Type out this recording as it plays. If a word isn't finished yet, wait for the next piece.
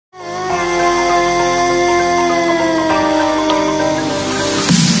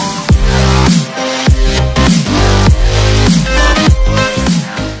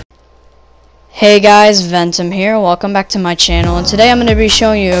Hey guys, Ventum here. Welcome back to my channel, and today I'm going to be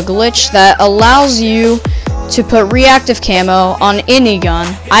showing you a glitch that allows you to put reactive camo on any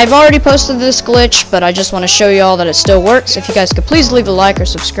gun. I've already posted this glitch, but I just want to show you all that it still works. If you guys could please leave a like or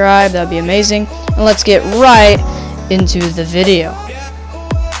subscribe, that would be amazing. And let's get right into the video.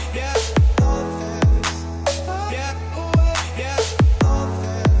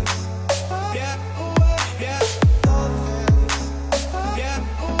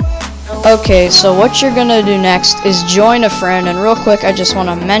 Okay, so what you're gonna do next is join a friend, and real quick I just want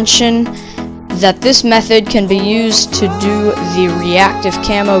to mention that this method can be used to do the reactive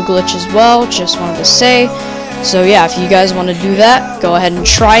camo glitch as well. Just wanted to say, so yeah, if you guys want to do that, go ahead and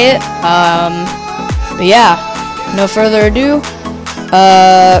try it. But yeah, no further ado,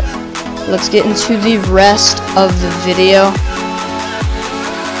 let's get into the rest of the video.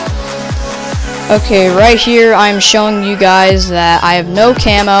 Okay, right here I'm showing you guys that I have no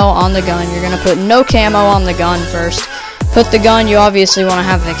camo on the gun. You're going to put no camo on the gun first. Put the gun you obviously want to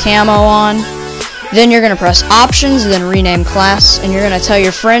have the camo on. Then you're going to press options, then rename class, and you're going to tell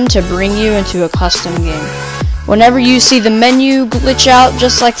your friend to bring you into a custom game. Whenever you see the menu glitch out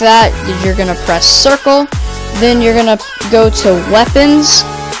just like that, you're going to press circle. Then you're going to go to weapons,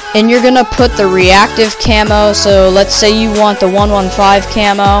 and you're going to put the reactive camo. So let's say you want the 115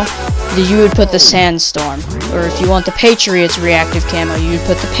 camo. You would put the Sandstorm, or if you want the Patriot's reactive camo, you would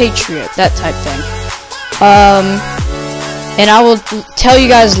put the Patriot, that type thing. And I will tell you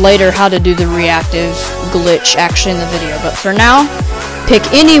guys later how to do the reactive glitch actually in the video, but for now, pick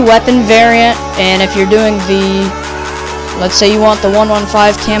any weapon variant, and if you're doing the, let's say you want the 115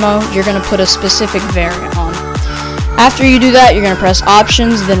 camo, you're going to put a specific variant on. After you do that, you're going to press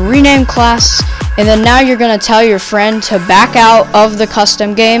options, then rename class, and then now you're going to tell your friend to back out of the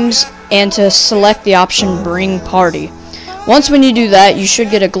custom games and to select the option bring party. Once when you do that, you should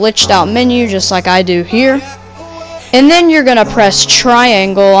get a glitched out menu just like I do here. And then you're going to press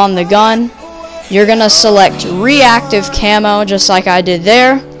triangle on the gun. You're going to select reactive camo just like I did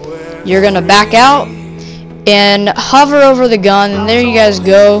there. You're going to back out and hover over the gun, and there you guys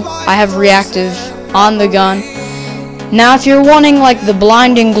go. I have reactive on the gun. Now if you're wanting like the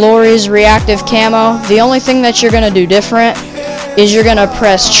Blinding Glories reactive camo, the only thing that you're going to do different is you're going to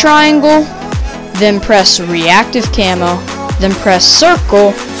press triangle, then press reactive camo, then press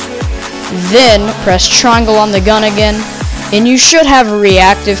circle, then press triangle on the gun again, and you should have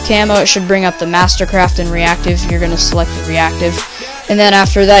reactive camo. It should bring up the Mastercraft and reactive. You're going to select the reactive, and then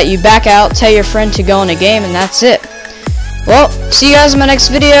after that you back out, tell your friend to go in a game, and that's it. Well, see you guys in my next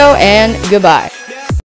video, and goodbye.